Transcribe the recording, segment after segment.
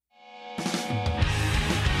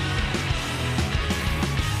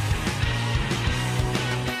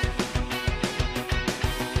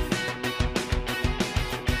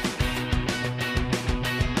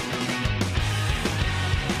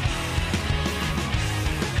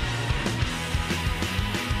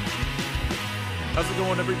How's it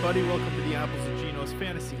going, everybody? Welcome to the Apples and Ginos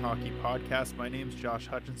Fantasy Hockey Podcast. My name's Josh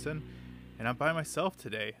Hutchinson, and I'm by myself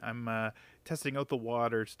today. I'm testing out the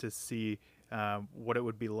waters to see what it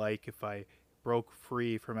would be like if I broke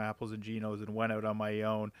free from Apples and Ginos and went out on my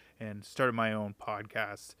own and started my own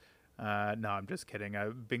podcast. No, I'm just kidding.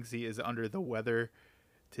 Binksy is under the weather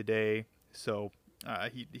today, so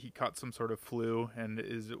he caught some sort of flu and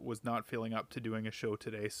was not feeling up to doing a show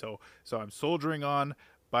today. So I'm soldiering on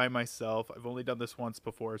by myself. I've only done this once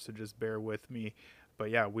before, so just bear with me.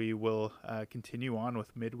 But yeah, we will continue on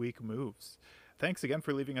with midweek moves. Thanks again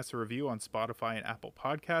for leaving us a review on Spotify and Apple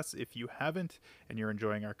Podcasts. If you haven't and you're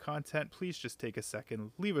enjoying our content, please just take a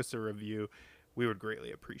second, leave us a review. We would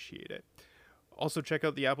greatly appreciate it. Also, check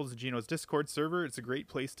out the Apples and Ginos Discord server. It's a great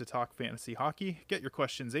place to talk fantasy hockey, get your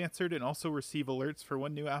questions answered, and also receive alerts for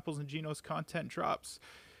when new Apples and Ginos content drops.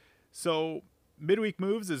 So, midweek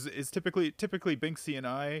moves is typically Binksy and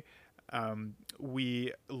I.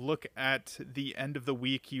 We look at the end of the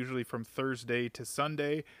week, usually from Thursday to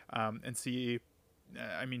Sunday, and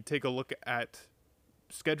take a look at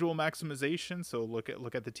schedule maximization. So look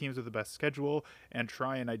at the teams with the best schedule and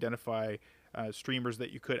try and identify streamers that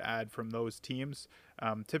you could add from those teams.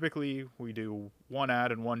 Typically, we do one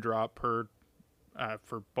add and one drop per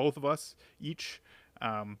for both of us each.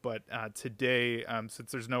 But today,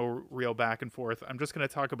 since there's no real back and forth, I'm just going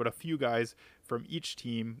to talk about a few guys from each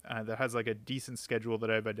team that has like a decent schedule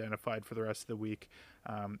that I've identified for the rest of the week.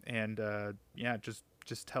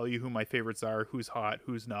 Just tell you who my favorites are, who's hot,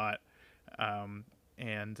 who's not.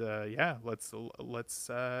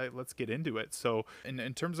 Let's get into it. So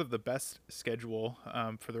in terms of the best schedule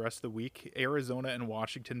for the rest of the week, Arizona and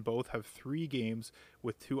Washington both have 3 games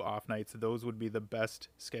with 2 off nights. Those would be the best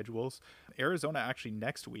schedules. Arizona actually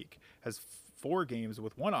next week has 4 games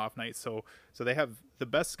with 1 off night, so they have the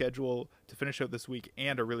best schedule to finish out this week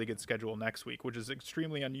and a really good schedule next week, which is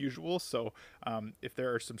extremely unusual. So if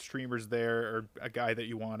there are some streamers there or a guy that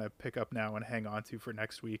you want to pick up now and hang on to for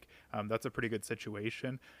next week, that's a pretty good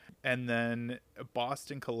situation. And then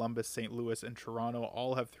Boston, Columbus, St. Louis, and Toronto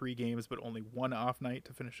all have 3 games but only 1 off night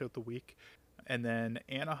to finish out the week. And then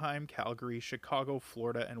Anaheim, Calgary, Chicago,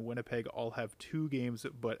 Florida, and Winnipeg all have 2 games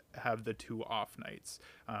but have the 2 off nights.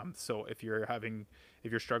 So if you're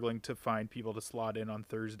struggling to find people to slot in on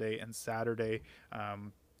Thursday and Saturday,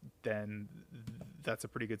 then that's a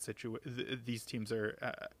pretty good situation. These teams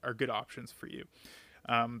are good options for you.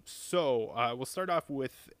 We'll start off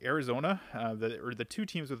with Arizona, the 2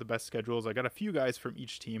 teams with the best schedules. I got a few guys from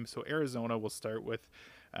each team. So Arizona, we'll start with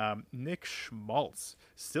Nick Schmaltz,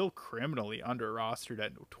 still criminally under rostered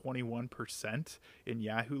at 21% in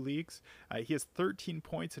Yahoo leagues. He has 13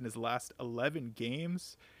 points in his last 11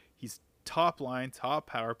 games. He's top line, top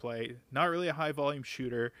power play, not really a high volume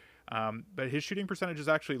shooter. But his shooting percentage is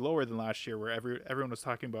actually lower than last year, where everyone was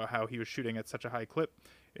talking about how he was shooting at such a high clip.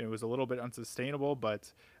 It was a little bit unsustainable,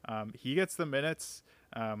 but he gets the minutes.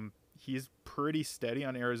 He's pretty steady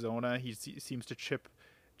on Arizona. He seems to chip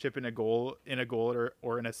in a goal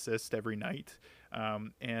or an assist every night.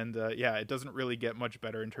 It doesn't really get much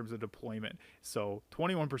better in terms of deployment. So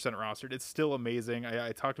 21% rostered, it's still amazing.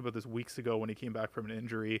 I talked about this weeks ago when he came back from an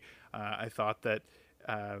injury. I thought that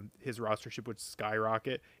his rostership would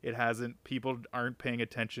skyrocket. It hasn't. People aren't paying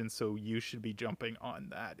attention, so you should be jumping on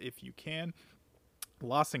that if you can.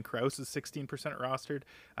 Lawson Crouse is 16% rostered.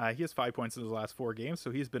 He has 5 points in his last 4 games, so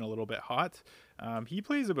he's been a little bit hot. He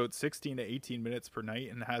plays about 16 to 18 minutes per night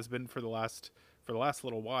and has been for the last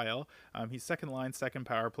little while. He's second line, second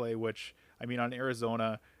power play, which, I mean, on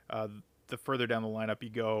Arizona, the further down the lineup you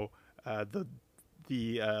go, the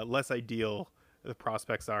less ideal the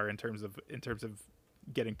prospects are in terms of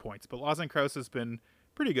getting points. But Lawson Crouse has been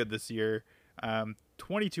pretty good this year.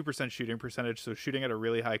 22% shooting percentage, so shooting at a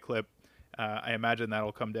really high clip. I imagine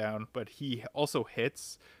that'll come down, but he also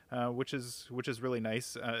hits, which is really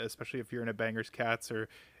nice, especially if you're in a Bangers Cats or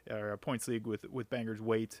a points league with Bangers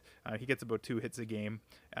weight. He gets about 2 hits a game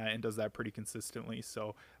and does that pretty consistently.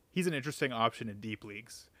 So he's an interesting option in deep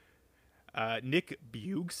leagues. Nick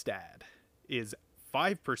Bjugstad is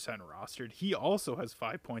 5% rostered. He also has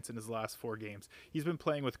 5 points in his last 4 games. He's been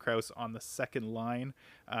playing with Crouse on the second line.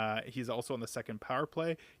 He's also on the second power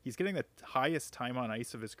play. He's getting the highest time on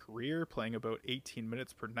ice of his career, playing about 18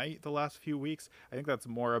 minutes per night the last few weeks. I think that's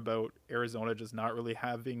more about Arizona just not really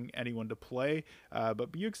having anyone to play.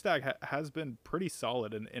 But Bjugstad has been pretty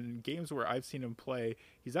solid. And in games where I've seen him play,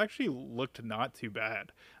 he's actually looked not too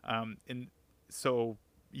bad.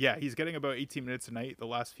 He's getting about 18 minutes a night the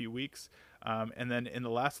last few weeks. And then in the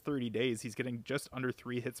last 30 days, he's getting just under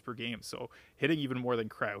 3 hits per game. So hitting even more than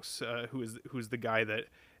Crouse, who's the guy that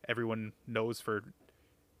everyone knows for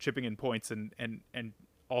chipping in points and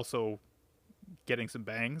also getting some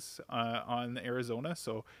bangs on Arizona.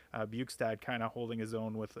 So Bukestad kind of holding his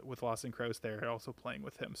own with Lawson Krause there, also playing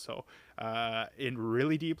with him. So in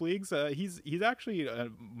really deep leagues, he's actually a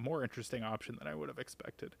more interesting option than I would have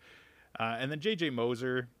expected. And then JJ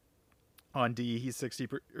Moser on D, he's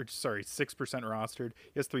 6% rostered.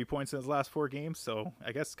 He has 3 points in his last 4 games, so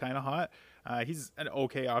I guess kind of hot. He's an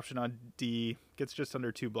okay option on D, gets just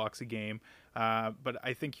under 2 blocks a game, but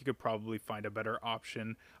I think you could probably find a better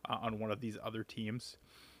option on one of these other teams.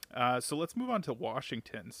 So let's move on to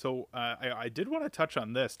Washington. So I did want to touch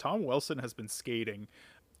on this. Tom Wilson has been skating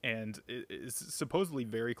and is supposedly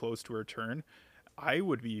very close to a return. I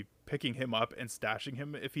would be picking him up and stashing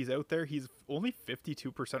him if he's out there. He's only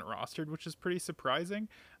 52% rostered, which is pretty surprising.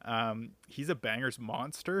 He's a bangers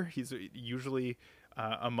monster. He's usually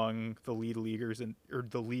among the league leaguers or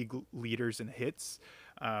the league leaders in hits,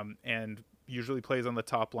 and usually plays on the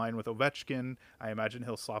top line with Ovechkin. I imagine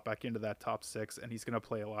he'll slot back into that top 6, and he's going to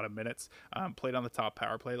play a lot of minutes. Played on the top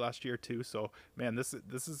power play last year too. So man, this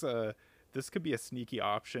could be a sneaky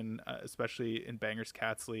option, especially in bangers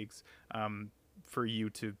cats leagues. For you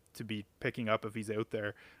to be picking up if he's out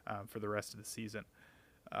there for the rest of the season.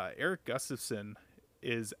 Erik Gustafsson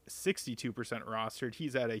is 62% rostered.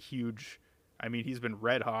 He's at a huge, he's been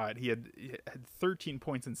red hot. He had 13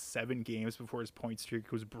 points in 7 games before his point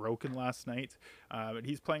streak was broken last night. But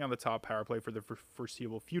he's playing on the top power play for the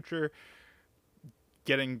foreseeable future,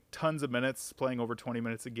 getting tons of minutes, playing over 20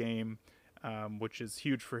 minutes a game, which is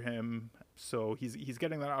huge for him. So he's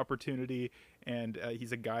getting that opportunity, and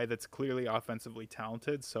he's a guy that's clearly offensively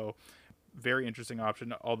talented. So very interesting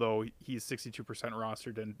option, although he's 62%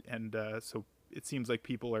 rostered, and so it seems like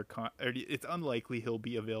people are it's unlikely he'll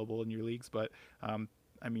be available in your leagues, but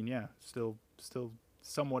still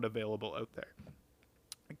somewhat available out there.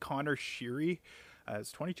 Connor Sheary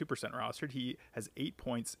is 22% rostered. He has 8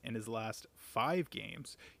 points in his last 5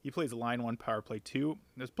 games. He plays line 1, power play 2.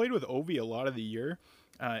 Has played with Ovi a lot of the year,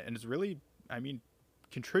 and has really,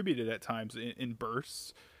 contributed at times in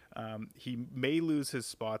bursts. He may lose his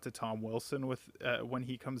spot to Tom Wilson when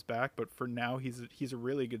he comes back, but for now he's a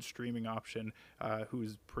really good streaming option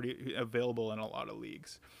who's pretty available in a lot of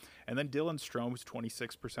leagues. And then Dylan Strome's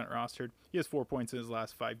 26% rostered. He has 4 points in his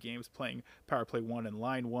last 5 games, playing power play 1 and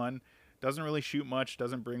line 1. Doesn't really shoot much,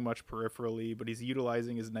 doesn't bring much peripherally, but he's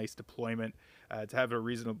utilizing his nice deployment to have a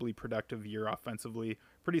reasonably productive year offensively.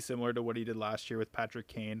 Pretty similar to what he did last year with Patrick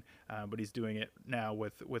Kane, but he's doing it now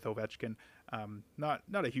with Ovechkin. Not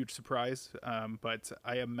a huge surprise, but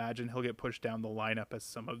I imagine he'll get pushed down the lineup as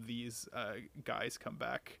some of these guys come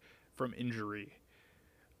back from injury.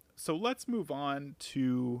 So let's move on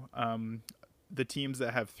to the teams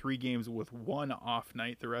that have 3 games with 1 off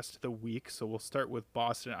night the rest of the week. So we'll start with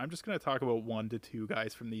Boston. I'm just going to talk about 1 to 2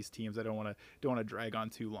 guys from these teams. I don't want to drag on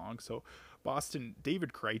too long. So Boston,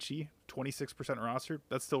 David Krejci, 26% rostered.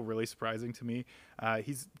 That's still really surprising to me.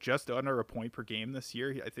 He's just under a point per game this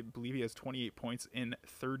year. I believe he has 28 points in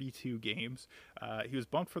 32 games. He was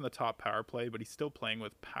bumped from the top power play, but he's still playing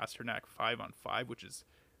with Pasternak 5-on-5, which is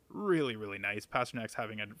really, really nice. Pasternak's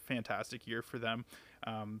having a fantastic year for them.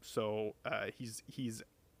 So he's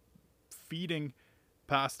feeding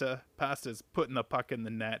Pasta. Pasta's putting the puck in the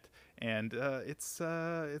net, and it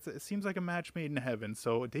seems like a match made in heaven.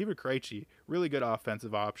 So David Krejci, really good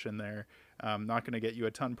offensive option there. Not going to get you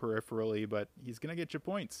a ton peripherally, but he's going to get you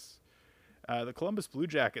points. The Columbus Blue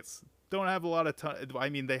Jackets don't have a lot of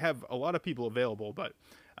they have a lot of people available, but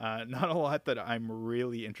not a lot that I'm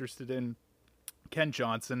really interested in. Ken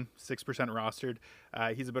Johnson, 6% rostered.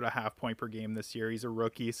 He's about a half point per game this year. He's a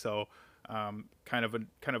rookie, so kind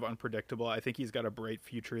of unpredictable. I think he's got a bright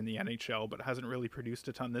future in the NHL, but hasn't really produced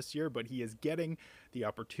a ton this year. But he is getting the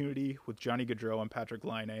opportunity with Johnny Gaudreau and Patrick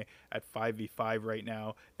Laine at 5v5 right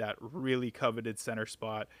now. That really coveted center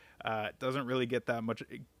spot. Doesn't really get that much.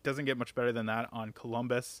 It doesn't get much better than that on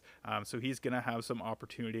Columbus. So he's gonna have some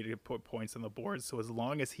opportunity to put points on the board. So as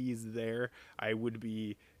long as he's there, I would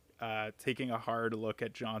be taking a hard look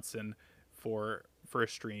at Johnson for a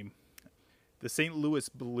stream. The St. Louis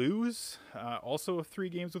Blues, also 3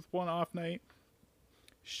 games with 1 off night.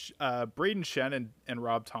 Braden Shen and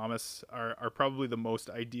Rob Thomas are probably the most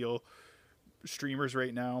ideal streamers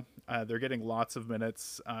right now. They're getting lots of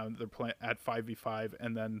minutes. They're playing at 5v5,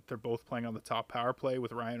 and then they're both playing on the top power play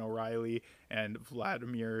with Ryan O'Reilly and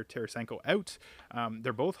Vladimir Tarasenko out.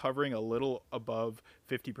 They're both hovering a little above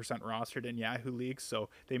 50% rostered in Yahoo leagues, so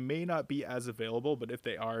they may not be as available, but if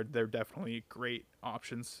they are, they're definitely great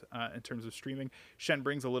options in terms of streaming. Shen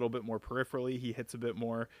brings a little bit more peripherally. He hits a bit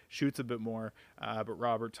more, shoots a bit more, but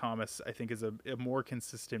Robert Thomas, I think, is a more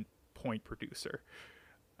consistent point producer.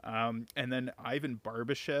 And then Ivan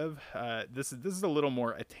Barbashev. This is a little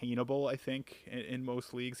more attainable, I think, in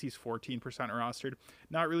most leagues. He's 14% rostered,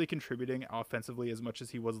 not really contributing offensively as much as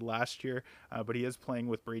he was last year, but he is playing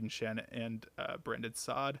with Braden Shen and Brendan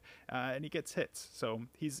Saad, and he gets hits, so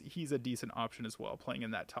he's a decent option as well, playing in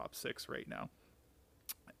that top 6 right now.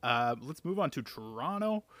 Let's move on to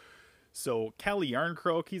Toronto. So Calle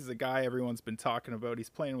Yarncroke, he's the guy everyone's been talking about. He's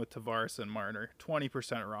playing with Tavares and Marner, 20%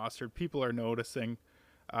 rostered. People are noticing.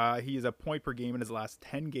 He is a point per game in his last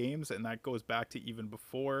 10 games, and that goes back to even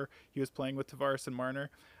before he was playing with Tavares and Marner.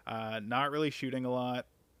 Not really shooting a lot,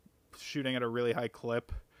 shooting at a really high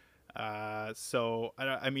clip.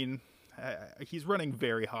 He's running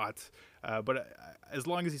very hot. But as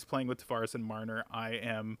long as he's playing with Tavares and Marner, I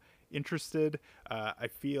am interested. I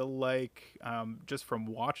feel like just from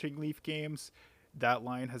watching Leaf games, that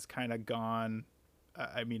line has kind of gone...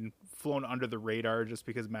 flown under the radar just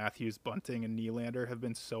because Matthews, Bunting, and Nylander have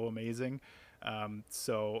been so amazing.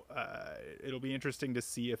 It'll be interesting to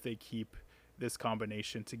see if they keep this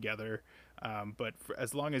combination together. But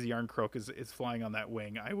as long as Yarncroke is flying on that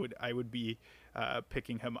wing, I would be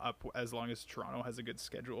picking him up as long as Toronto has a good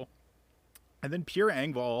schedule. And then Pierre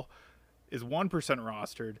Engvall is 1%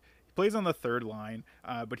 rostered. He plays on the third line,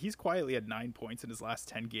 but he's quietly at 9 points in his last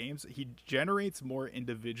 10 games. He generates more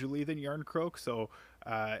individually than Yarncroke,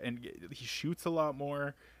 and he shoots a lot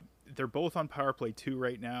more. They're both on power play 2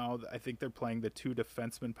 right now. I think they're playing the 2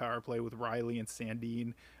 defenseman power play with Riley and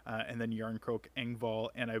Sandin, and then Yarncroke, Engvall,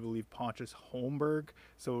 and I believe Pontus Holmberg.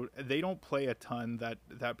 So they don't play a ton.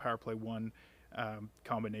 That power play 1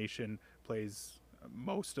 combination plays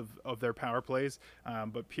most of their power plays,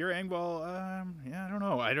 but Pierre Engvall, I don't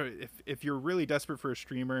know. If you're really desperate for a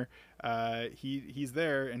streamer, he's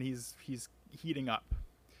there and he's heating up.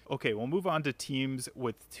 Okay, we'll move on to teams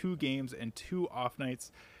with 2 games and 2 off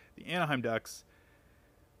nights. The Anaheim Ducks,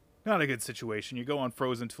 not a good situation. You go on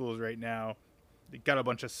Frozen Tools right now, they got a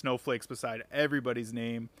bunch of snowflakes beside everybody's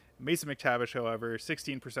name. Mason McTavish, however,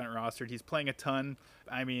 16% rostered. He's playing a ton.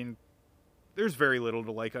 There's very little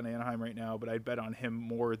to like on Anaheim right now, but I'd bet on him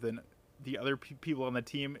more than the other people on the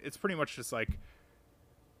team. It's pretty much just like,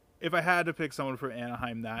 if I had to pick someone from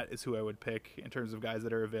Anaheim, that is who I would pick in terms of guys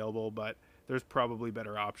that are available, but there's probably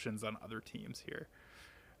better options on other teams here.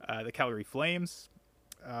 The Calgary Flames.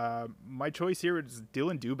 My choice here is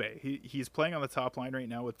Dylan Dubé. He's playing on the top line right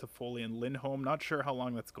now with Toffoli and Lindholm. Not sure how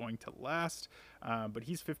long that's going to last, but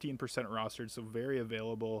he's 15% rostered, so very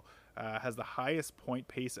available. Has the highest point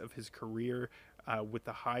pace of his career with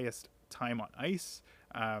the highest time on ice.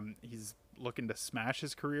 He's looking to smash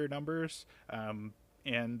his career numbers. I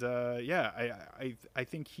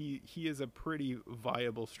think he is a pretty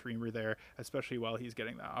viable streamer there, especially while he's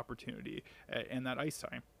getting that opportunity and that ice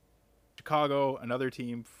time. Chicago, another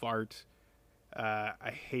team, fart.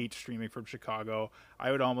 I hate streaming from Chicago.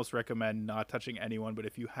 I would almost recommend not touching anyone, but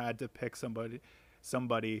if you had to pick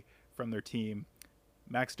somebody from their team,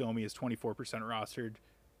 Max Domi is 24% rostered.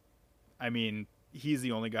 He's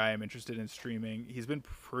the only guy I'm interested in streaming. He's been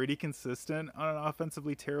pretty consistent on an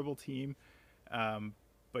offensively terrible team.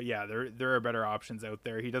 But yeah, there are better options out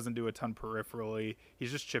there. He doesn't do a ton peripherally.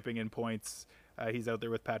 He's just chipping in points. He's out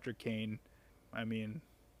there with Patrick Kane.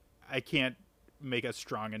 I can't make a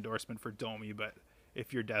strong endorsement for Domi, but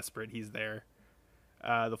if you're desperate, he's there.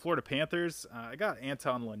 The Florida Panthers, I got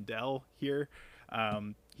Anton Lundell here.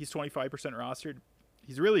 He's 25% rostered.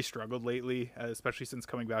 He's really struggled lately, especially since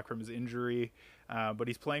coming back from his injury. But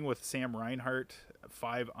he's playing with Sam Reinhart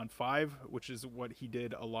 5-on-5, which is what he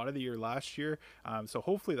did a lot of the year last year. So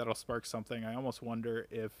hopefully that'll spark something. I almost wonder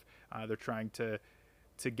if they're trying to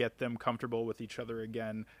get them comfortable with each other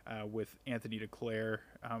again, with Anthony Duclair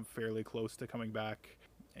fairly close to coming back,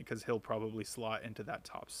 because he'll probably slot into that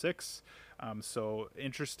top 6. So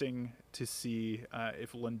interesting to see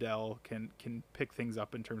if Lundell can pick things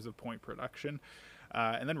up in terms of point production.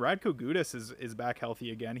 And then Radko Gudas is back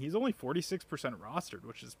healthy again. He's only 46% rostered,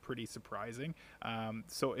 which is pretty surprising.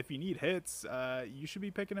 So if you need hits, you should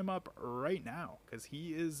be picking him up right now, because he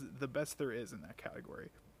is the best there is in that category.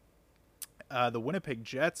 The Winnipeg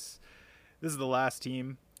Jets, this is the last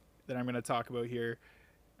team that I'm going to talk about here.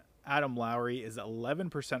 Adam Lowry is 11%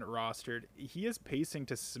 rostered. He is pacing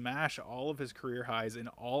to smash all of his career highs in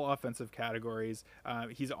all offensive categories.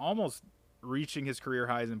 He's almost reaching his career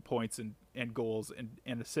highs in points and goals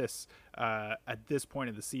and assists at this point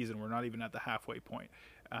in the season. We're not even at the halfway point.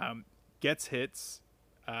 Gets hits.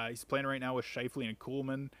 He's playing right now with Scheifele and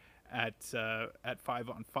Kuhlman at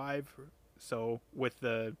 5-on-5. So with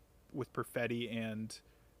Perfetti and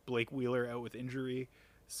Blake Wheeler out with injury.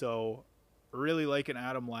 So really liking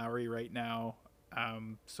Adam Lowry right now.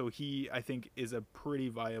 So he, I think, is a pretty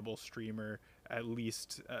viable streamer, at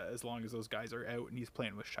least as long as those guys are out and he's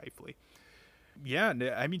playing with Scheifele. Yeah,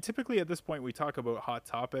 I mean, typically at this point we talk about hot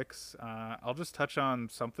topics. I'll just touch on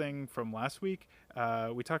something from last week.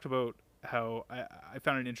 We talked about how I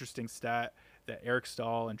found an interesting stat that Eric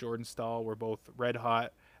Stahl and Jordan Stahl were both red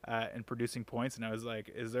hot and producing points, and I was like,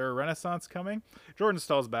 is there a renaissance coming? Jordan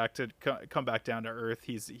Stahl's back to come back down to earth.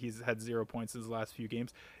 He's had 0 points in his last few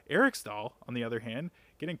games. Eric Stahl, on the other hand,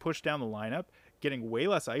 getting pushed down the lineup, getting way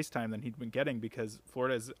less ice time than he'd been getting because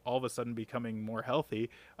Florida is all of a sudden becoming more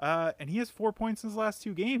healthy, and he has 4 points in his last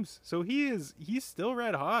 2 games. So he's still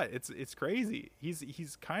red hot. It's crazy.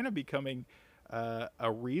 He's kind of becoming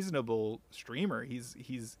a reasonable streamer.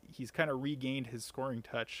 He's kind of regained his scoring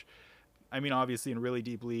touch. I mean, obviously in really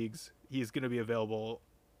deep leagues, he's going to be available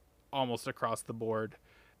almost across the board.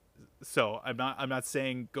 So I'm not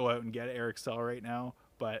saying go out and get Eric Stahl right now,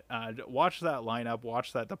 but watch that lineup,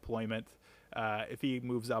 watch that deployment. If he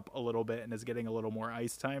moves up a little bit and is getting a little more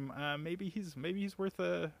ice time, maybe he's worth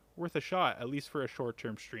a shot, at least for a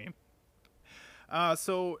short-term stream.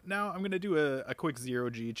 So now I'm going to do a quick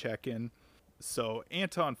 0G check-in. So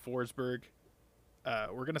Anton Forsberg,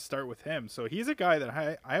 we're going to start with him. So he's a guy that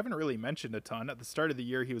I haven't really mentioned a ton. At the start of the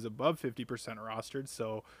year, he was above 50% rostered,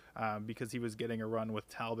 so because he was getting a run with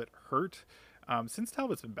Talbot hurt. Since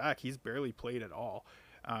Talbot's been back, he's barely played at all.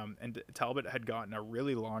 And Talbot had gotten a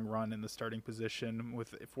really long run in the starting position,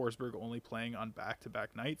 with Forsberg only playing on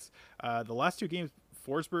back-to-back nights. The last 2 games,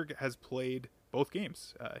 Forsberg has played both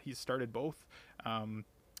games. He's started both.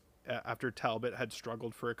 After Talbot had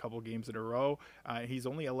struggled for a couple games in a row, he's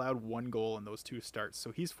only allowed 1 goal in those 2 starts.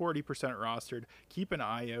 So he's 40% rostered. Keep an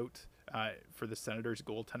eye out for the Senators'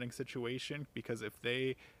 goaltending situation, because if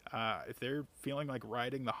they're feeling like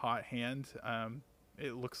riding the hot hand,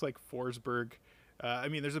 it looks like Forsberg. I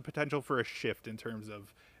mean, there's a potential for a shift in terms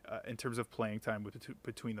of playing time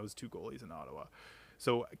between those 2 goalies in Ottawa.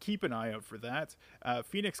 So keep an eye out for that.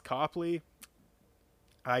 Phoenix Copley,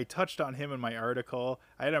 I touched on him in my article.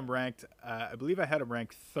 I had him ranked, I believe I had him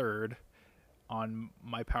ranked 3rd on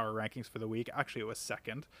my power rankings for the week. Actually, it was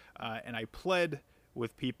 2nd. And I pled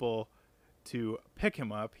with people to pick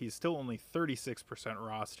him up. He's still only 36%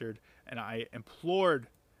 rostered. And I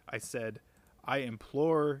said, I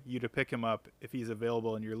implore you to pick him up if he's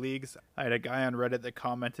available in your leagues. I had a guy on Reddit that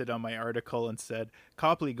commented on my article and said,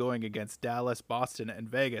 Copley going against Dallas, Boston, and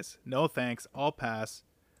Vegas. No thanks, I'll pass.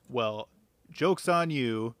 Well, joke's on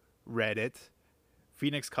you, Reddit.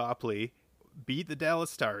 Phoenix Copley beat the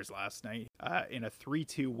Dallas Stars last night in a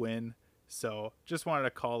 3-2 win. So just wanted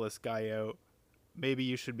to call this guy out. Maybe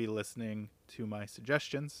you should be listening to my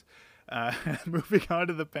suggestions. Moving on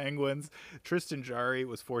to the Penguins, Tristan Jarry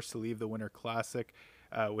was forced to leave the Winter Classic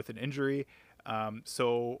with an injury.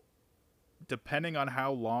 So depending on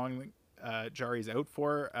how long Jarry's out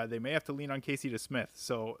for, they may have to lean on Casey DeSmith.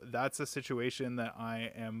 So that's a situation that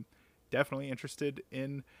I am definitely interested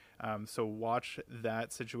in. So watch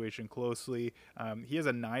that situation closely. He has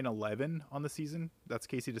a 9-11 on the season. That's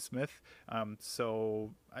Casey DeSmith.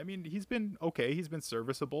 So, I mean, he's been okay. He's been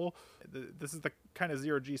serviceable. This is the kind of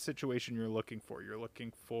 0G situation you're looking for. You're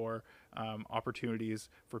looking for opportunities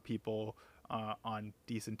for people on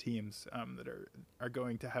decent teams that are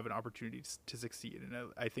going to have an opportunity to succeed.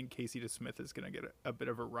 And I think Casey DeSmith is going to get a bit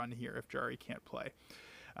of a run here if Jarry can't play.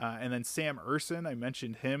 And then Sam Ersson, I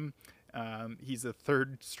mentioned him. He's a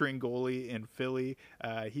 3rd string goalie in Philly.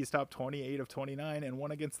 He's top 28 of 29 and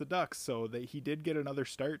 1 against the Ducks. So he did get another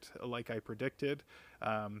start like I predicted.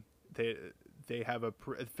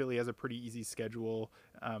 Philly has a pretty easy schedule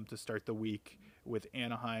to start the week with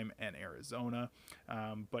Anaheim and Arizona.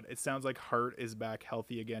 But it sounds like Hart is back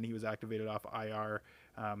healthy again. He was activated off IR.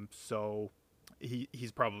 So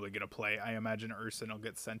he's probably going to play. I imagine Ersson will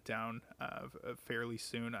get sent down fairly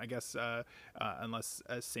soon. I guess unless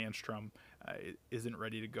Sandstrom isn't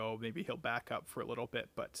ready to go, maybe he'll back up for a little bit.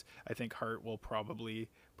 But I think Hart will probably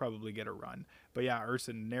get a run. But yeah,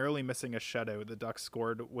 Ersson narrowly missing a shutout. The Ducks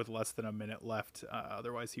scored with less than a minute left.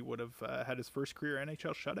 Otherwise, he would have had his first career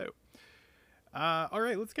NHL shutout. All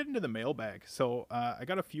right, let's get into the mailbag. So I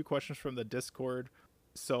got a few questions from the Discord.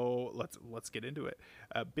 So let's get into it.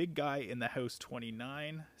 Big Guy in the House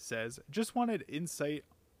 29 says, just wanted insight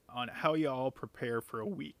on how y'all prepare for a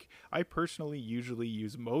week. I personally usually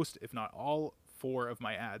use most, if not all, 4 of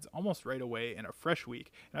my ads almost right away in a fresh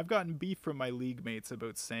week, and I've gotten beef from my league mates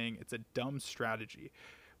about saying it's a dumb strategy.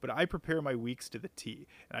 But I prepare my weeks to the T,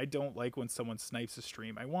 and I don't like when someone snipes a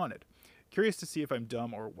stream I wanted. Curious to see if I'm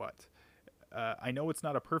dumb or what. I know it's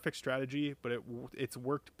not a perfect strategy, but it's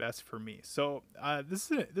worked best for me. So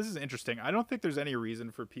this is interesting. I don't think there's any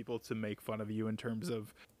reason for people to make fun of you in terms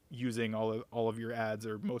of using all of your ads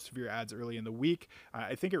or most of your ads early in the week.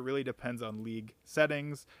 I think it really depends on league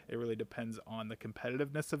settings. It really depends on the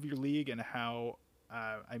competitiveness of your league and how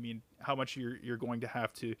how much you're going to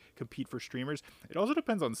have to compete for streamers. It also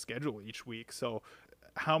depends on schedule each week. So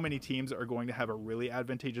how many teams are going to have a really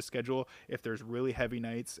advantageous schedule if there's really heavy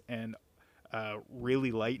nights and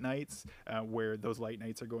really light nights, where those light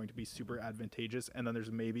nights are going to be super advantageous, and then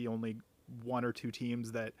there's maybe only one or two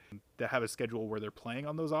teams that have a schedule where they're playing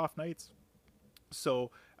on those off nights.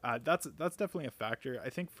 So that's definitely a factor. I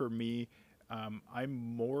think for me, I'm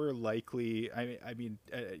more likely.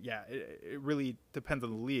 It really depends on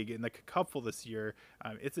the league. In the Cupful this year,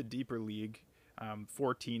 it's a deeper league,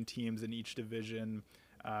 14 teams in each division.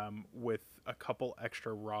 With a couple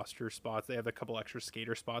extra roster spots. They have a couple extra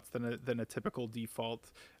skater spots than a typical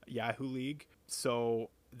default Yahoo league. So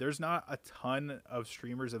there's not a ton of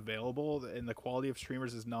streamers available, and the quality of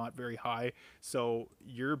streamers is not very high. So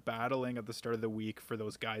you're battling at the start of the week for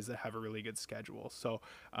those guys that have a really good schedule. So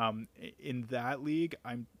in that league,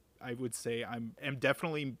 I would say I'm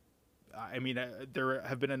definitely. There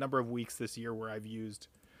have been a number of weeks this year where I've used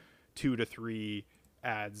 2 to 3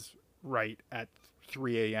 ads right at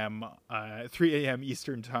 3 a.m.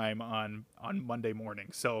 Eastern time on Monday morning.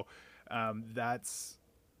 So that's,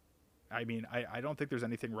 I don't think there's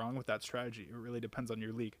anything wrong with that strategy. It really depends on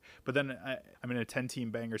your league. But then I'm in a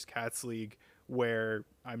 10-team Bangers Cats league where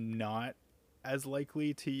I'm not as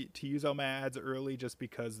likely to use all my ads early, just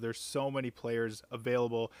because there's so many players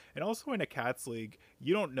available. And also in a Cats league,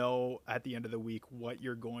 you don't know at the end of the week what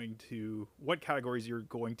categories you're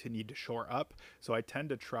going to need to shore up. So I tend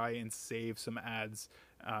to try and save some ads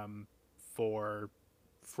for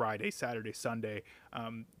Friday, Saturday, Sunday,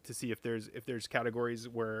 to see if there's categories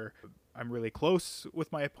where I'm really close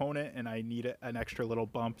with my opponent and I need an extra little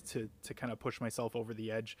bump to kind of push myself over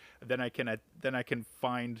the edge. Then I can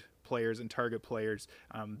find players and target players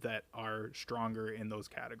that are stronger in those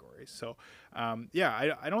categories. So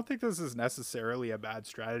I don't think this is necessarily a bad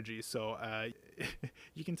strategy. So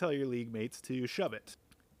you can tell your league mates to shove it.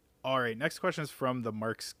 All right, next question is from the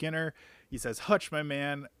Mark Skinner. He says, Hutch, my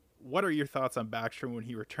man, what are your thoughts on Backstrom when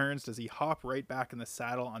he returns? Does he hop right back in the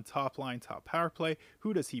saddle on top line, top power play?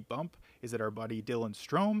 Who does he bump? Is it our buddy Dylan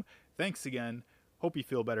Strome? Thanks again. Hope you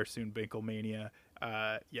feel better soon, Binklemania.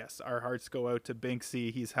 Yes, our hearts go out to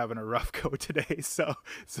Binksy. He's having a rough go today. So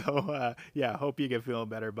hope you get feeling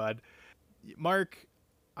better, bud. Mark,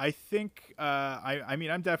 I think,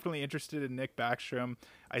 I'm definitely interested in Nick Backstrom.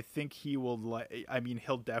 I think he'll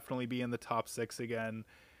definitely be in the top 6 again.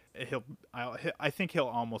 I think he'll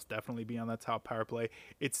almost definitely be on that top power play.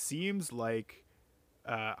 It seems like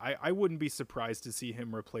I wouldn't be surprised to see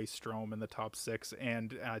him replace Strome in the top 6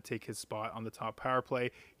 and take his spot on the top power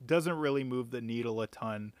play. Doesn't really move the needle a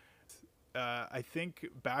ton. I think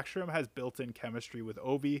Backstrom has built-in chemistry with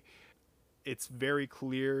Ovi. It's very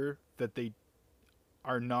clear that they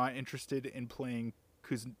are not interested in playing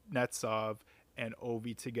Kuznetsov and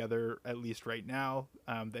Ovi together, at least right now.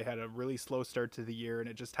 They had a really slow start to the year and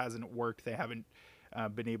it just hasn't worked. They haven't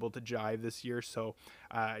been able to jive this year. So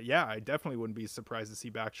I definitely wouldn't be surprised to see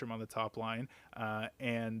Backstrom on the top line,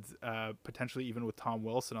 and potentially even with Tom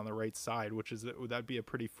Wilson on the right side, that'd be a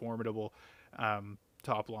pretty formidable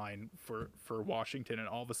top line for Washington, and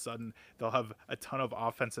all of a sudden they'll have a ton of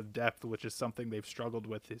offensive depth, which is something they've struggled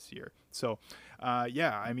with this year. So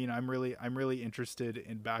I'm really interested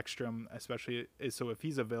in Backstrom, especially so if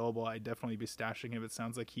he's available, I'd definitely be stashing him. It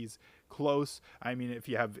sounds like he's close. If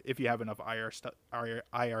you have enough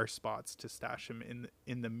IR spots to stash him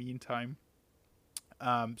in the meantime.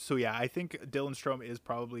 I think Dylan Strome is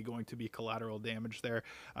probably going to be collateral damage there.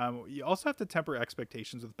 You also have to temper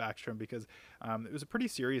expectations with Backstrom because it was a pretty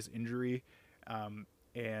serious injury,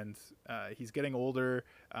 and he's getting older.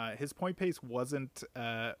 His point pace wasn't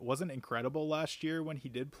incredible last year when he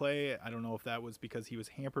did play. I don't know if that was because he was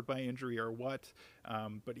hampered by injury or what,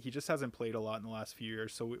 but he just hasn't played a lot in the last few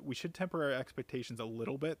years. So we should temper our expectations a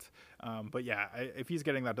little bit. If he's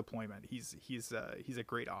getting that deployment, he's a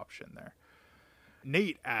great option there.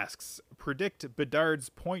 Nate asks, predict Bedard's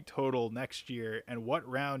point total next year and what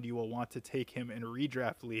round you will want to take him in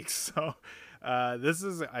redraft leagues. So this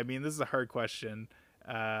is a hard question.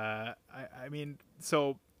 I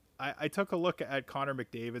took a look at Connor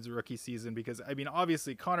McDavid's rookie season because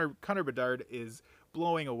obviously Connor Bedard is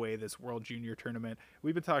blowing away this World Junior tournament.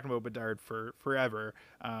 We've been talking about Bedard for forever,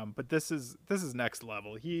 but this is next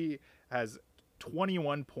level. He has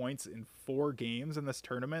 21 points in 4 games in this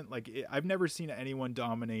tournament. I've never seen anyone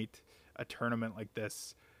dominate a tournament like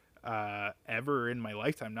this ever in my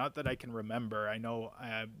lifetime. Not that I can remember. I know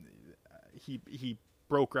he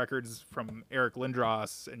broke records from Eric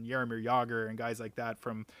Lindros and Jaromir Jagr and guys like that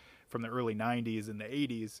from the early 90s and the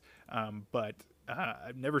 80s. But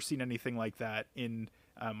I've never seen anything like that in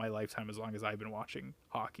my lifetime as long as I've been watching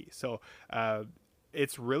hockey. So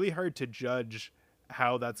it's really hard to judge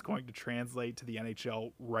how that's going to translate to the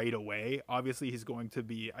NHL right away. Obviously, I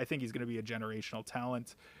think he's going to be a generational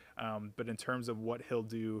talent. But in terms of what he'll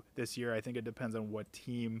do this year, I think it depends on what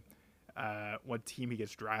team he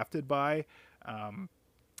gets drafted by.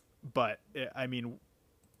 But I mean,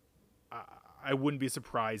 I wouldn't be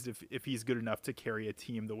surprised if he's good enough to carry a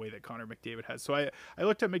team the way that Connor McDavid has. So I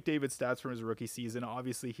looked at McDavid's stats from his rookie season.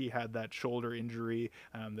 Obviously, he had that shoulder injury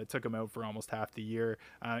that took him out for almost half the year,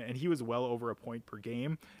 and he was well over a point per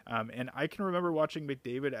game. And I can remember watching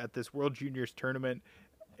McDavid at this World Juniors tournament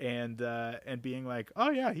and being like,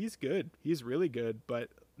 oh yeah, he's good. He's really good, but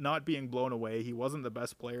not being blown away. He wasn't the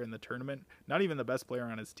best player in the tournament, not even the best player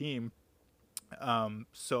on his team.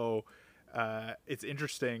 So it's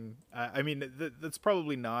interesting. I mean, that's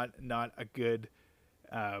probably not a good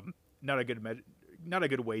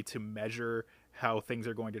way to measure how things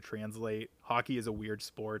are going to translate. Hockey is a weird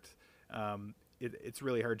sport. It's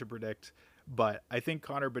really hard to predict. But I think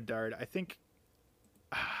Connor Bedard, I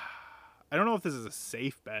don't know if this is a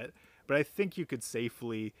safe bet, but I think you could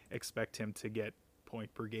safely expect him to get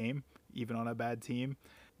point per game, even on a bad team.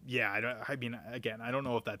 Yeah, I don't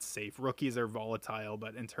know if that's safe. Rookies are volatile,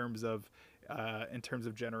 but in terms of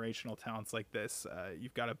generational talents like this,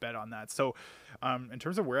 you've got to bet on that. So in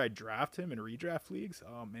terms of where I draft him in redraft leagues,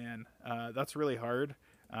 oh man, that's really hard.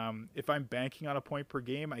 If I'm banking on a point per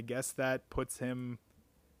game, I guess that puts him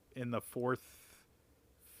in the 4th,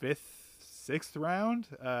 5th, 6th round.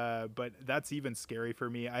 But that's even scary for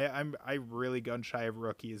me. I'm really gun shy of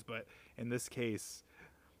rookies, but in this case,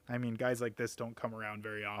 I mean, guys like this don't come around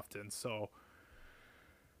very often. So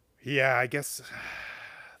yeah, I guess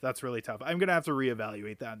that's really tough. I'm going to have to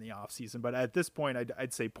reevaluate that in the off season, but at this point,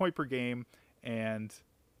 I'd say point per game and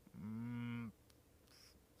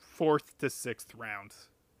 4th to 6th round,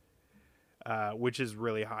 which is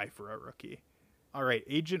really high for a rookie. All right.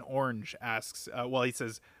 Agent Orange asks, he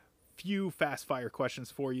says, few fast fire questions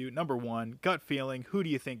for you. Number one, gut feeling. Who do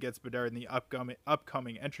you think gets Bedard in the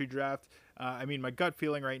upcoming entry draft? I mean, my gut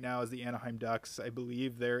feeling right now is the Anaheim Ducks. I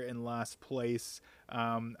believe they're in last place.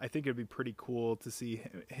 I think it'd be pretty cool to see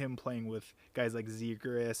him playing with guys like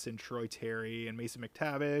Zegras and Troy Terry and Mason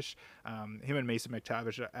McTavish. Him and Mason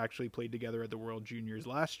McTavish actually played together at the World Juniors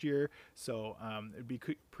last year, so it'd be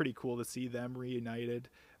pretty cool to see them reunited.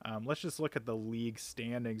 Let's just look at the league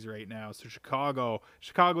standings right now. So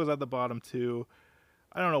Chicago's at the bottom too.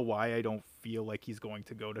 I don't know why I don't feel like he's going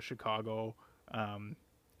to go to Chicago.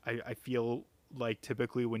 I feel like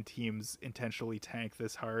typically when teams intentionally tank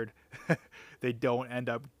this hard, they don't end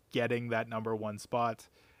up getting that number one spot.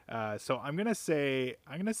 So I'm gonna say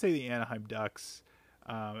the Anaheim Ducks.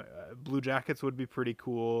 Blue Jackets would be pretty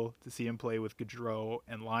cool to see him play with Gaudreau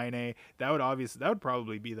and Laine. That would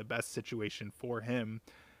probably be the best situation for him.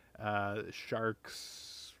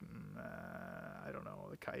 Sharks, I don't know,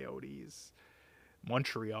 the Coyotes,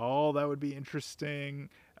 Montreal, that would be interesting.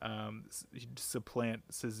 Supplant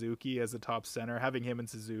Suzuki as a top center. Having him and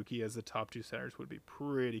Suzuki as the top two centers would be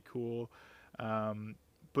pretty cool.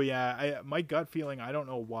 But yeah, my gut feeling, I don't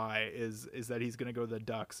know why, is that he's going to go to the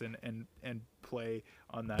Ducks and play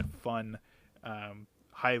on that fun,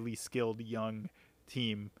 highly skilled young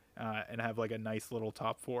team, and have like a nice little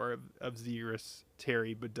top four of Zegras,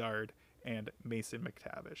 Terry, Bedard, and Mason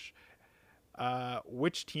McTavish.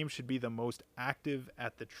 Which team should be the most active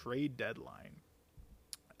at the trade deadline?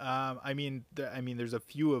 I mean, there's a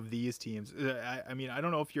few of these teams. I mean, I don't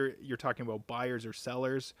know if you're talking about buyers or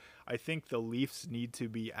sellers. I think the Leafs need to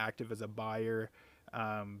be active as a buyer.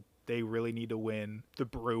 They really need to win. The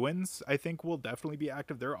Bruins, I think, will definitely be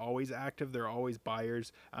active. They're always active. They're always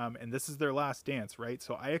buyers. And this is their last dance, right?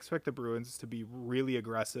 So I expect the Bruins to be really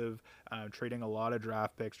aggressive, trading a lot of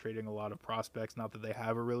draft picks, trading a lot of prospects. Not that they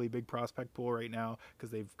have a really big prospect pool right now, because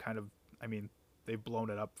they've they've blown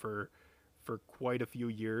it up for quite a few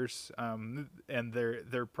years, and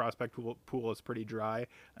their prospect pool is pretty dry.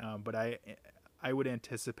 But I would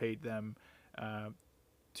anticipate them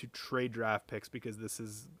to trade draft picks, because this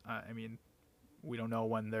is, we don't know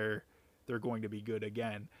when they're going to be good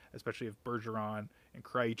again, especially if Bergeron and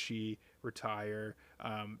Krejci retire.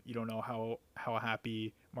 You don't know how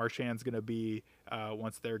happy Marchand's going to be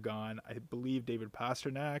once they're gone. I believe David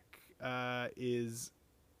Pastrnak is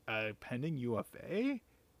pending UFA.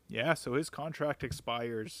 Yeah, so his contract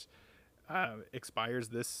expires expires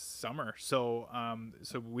this summer. So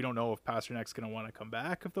we don't know if Pasternak's going to want to come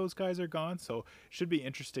back if those guys are gone. So should be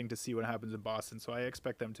interesting to see what happens in Boston. So I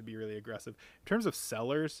expect them to be really aggressive. In terms of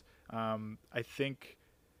sellers, I think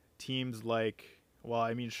teams like, well,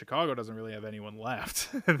 I mean, Chicago doesn't really have anyone left.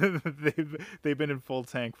 they've been in full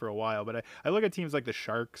tank for a while. But I look at teams like the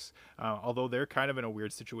Sharks, although they're kind of in a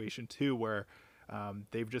weird situation too, where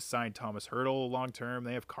they've just signed Thomas Hertl long term.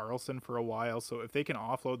 They have Carlson for a while. So if they can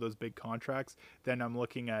offload those big contracts, then I'm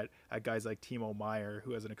looking at guys like Timo Meier,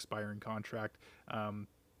 who has an expiring contract,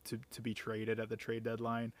 to be traded at the trade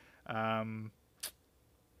deadline.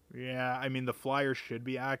 Yeah, I mean, the Flyers should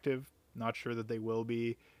be active. Not sure that they will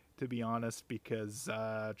be, to be honest, because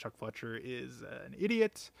Chuck Fletcher is an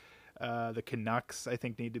idiot. The Canucks, I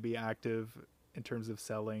think, need to be active in terms of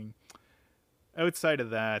selling. Outside of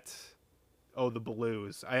that, the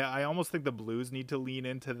Blues. I almost think the Blues need to lean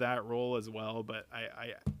into that role as well, but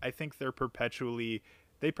I think they perpetually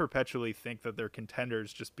think that they're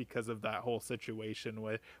contenders just because of that whole situation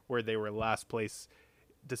where they were last place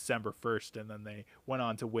December 1st, and then they went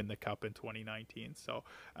on to win the cup in 2019. So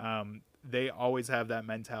they always have that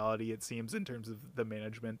mentality, it seems, in terms of the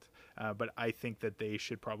management. But I think that they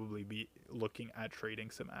should probably be looking at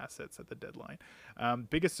trading some assets at the deadline.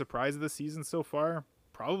 Biggest surprise of the season so far,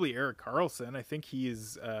 probably Erik Karlsson. I think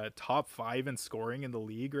he's top 5 in scoring in the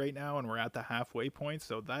league right now, and we're at the halfway point.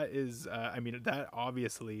 So that is, that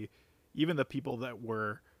obviously, even the people that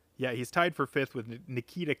were, he's tied for 5th with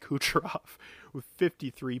Nikita Kucherov with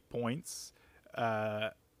 53 points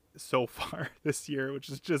so far this year, which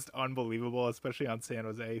is just unbelievable, especially on San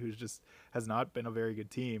Jose, who's just has not been a very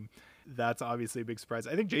good team. That's obviously a big surprise.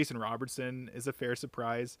 I think Jason Robertson is a fair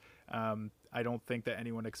surprise. I don't think that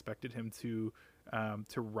anyone expected him to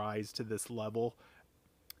rise to this level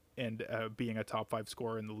and being a top 5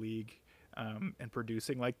 scorer in the league and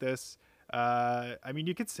producing like this.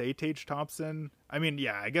 You could say Tage Thompson.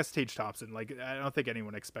 I guess Tage Thompson. Like, I don't think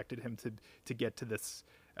anyone expected him to get to this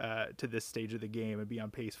stage of the game and be on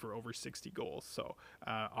pace for over 60 goals. So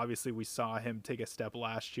obviously we saw him take a step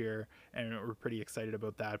last year, and we're pretty excited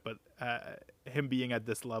about that. But him being at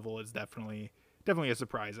this level is definitely a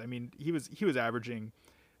surprise. I mean, he was averaging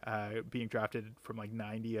being drafted from like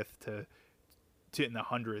 90th to in the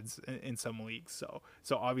hundreds in some leagues. So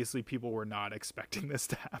obviously people were not expecting this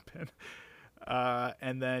to happen.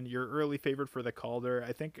 And then your early favorite for the Calder,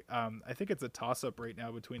 I think it's a toss-up right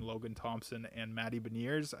now between Logan Thompson and Matty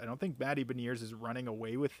Beniers. I don't think Matty Beniers is running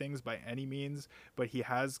away with things by any means, but he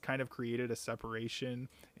has kind of created a separation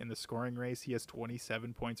in the scoring race. He has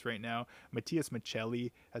 27 points right now. Matthias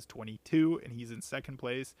Michelli has 22, and he's in second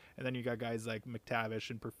place. And then you got guys like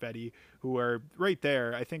McTavish and Perfetti, who are right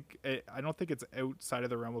there. I don't think it's outside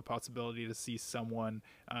of the realm of possibility to see someone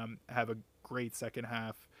have a great second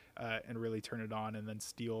half and really turn it on and then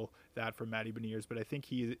steal that from Matty Beniers. But I think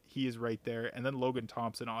he is right there. And then Logan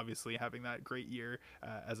Thompson, obviously having that great year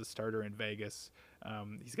as a starter in Vegas.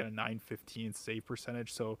 He's got a .915 save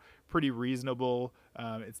percentage, so pretty reasonable.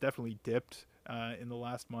 It's definitely dipped in the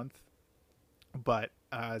last month, but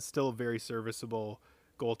still very serviceable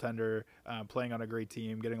goaltender, playing on a great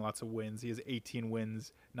team, getting lots of wins. He has 18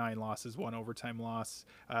 wins, 9 losses, 1 overtime loss.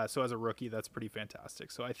 So as a rookie, that's pretty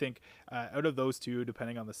fantastic. So I think out of those two,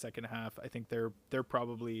 depending on the second half, I think they're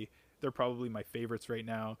probably my favorites right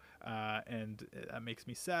now. And that makes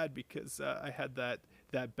me sad because I had that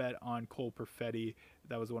bet on Cole Perfetti.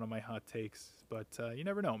 That was one of my hot takes, but you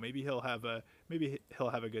never know. Maybe he'll have a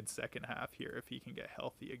good second half here if he can get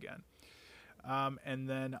healthy again. And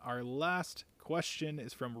then our last question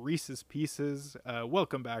is from Reese's Pieces.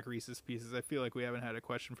 Welcome back, Reese's Pieces. I feel like we haven't had a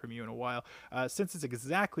question from you in a while. Since it's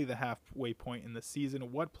exactly the halfway point in the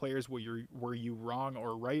season, what players were you wrong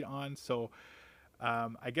or right on? So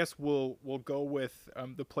I guess we'll go with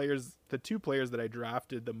the two players that I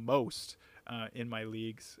drafted the most in my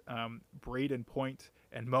leagues, Braden Point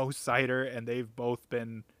and Mo Seider, and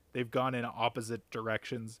they've gone in opposite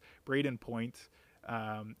directions. Braden Point,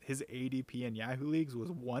 his ADP in Yahoo leagues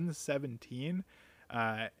was 117,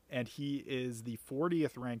 and he is the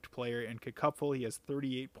 40th ranked player in Cupful. He has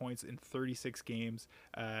 38 points in 36 games.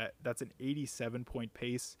 That's an 87 point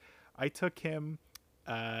pace. I took him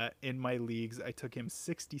in my leagues. I took him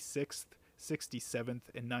 66th, 67th,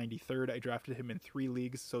 and 93rd. I drafted him in 3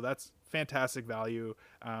 leagues, so that's fantastic value.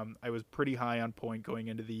 I was pretty high on Point going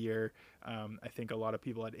into the year. I think a lot of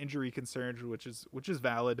people had injury concerns, which is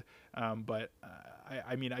valid. But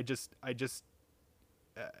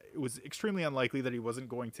it was extremely unlikely that he wasn't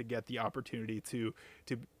going to get the opportunity to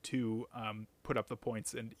put up the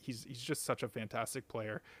points, and he's just such a fantastic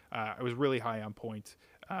player. I was really high on Point,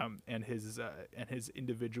 and his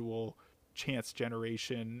individual chance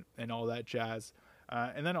generation and all that jazz.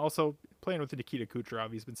 And then also playing with Nikita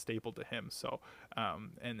Kucherov, he's been staple to him. So,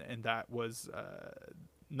 and that was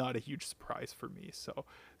not a huge surprise for me.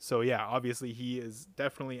 So yeah, obviously he is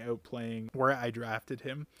definitely outplaying where I drafted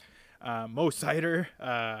him. Mo Seider,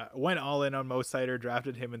 went all in on Mo Seider,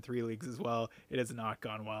 drafted him in 3 leagues as well. It has not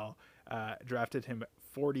gone well. Drafted him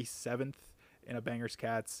 47th in a Bangers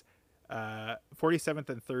Cats, 47th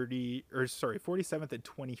and 47th and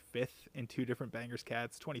 25th in 2 different Bangers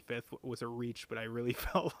Cats. 25th was a reach, but I really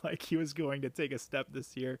felt like he was going to take a step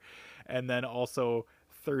this year. And then also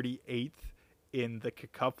 38th in the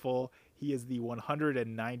Cupful. He is the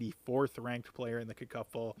 194th ranked player in the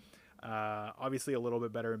Cupful. Obviously a little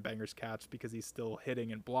bit better in Bangers Cats because he's still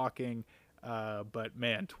hitting and blocking. But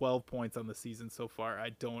man, 12 points on the season so far. I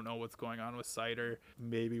don't know what's going on with Seider.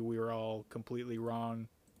 Maybe we were all completely wrong.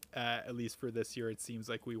 At least for this year, it seems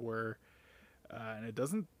like we were. And it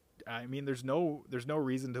doesn't, I mean, there's no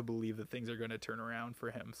reason to believe that things are going to turn around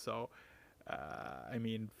for him. So, I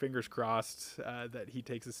mean, fingers crossed that he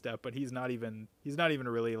takes a step, but he's not even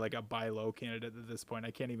really like a buy low candidate at this point.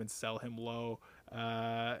 I can't even sell him low.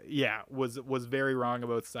 Yeah, was very wrong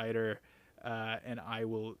about Seider, and I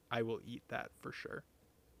will eat that for sure.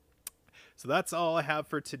 So that's all I have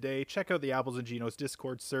for today. Check out the Apples and Ginos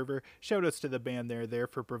Discord server. Shout outs to the band there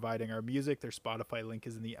for providing our music. Their Spotify link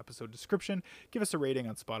is in the episode description. Give us a rating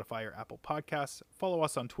on Spotify or Apple Podcasts. Follow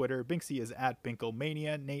us on Twitter. Binksy is at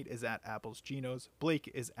Binklemania. Nate is at Apples Ginos. Blake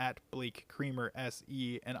is at Blake Creamer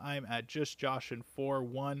SE. And I'm at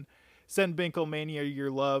JustJoshin41. Send Binklemania your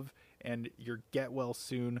love and your get well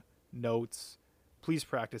soon notes. Please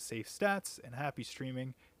practice safe stats and happy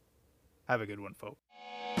streaming. Have a good one, folks.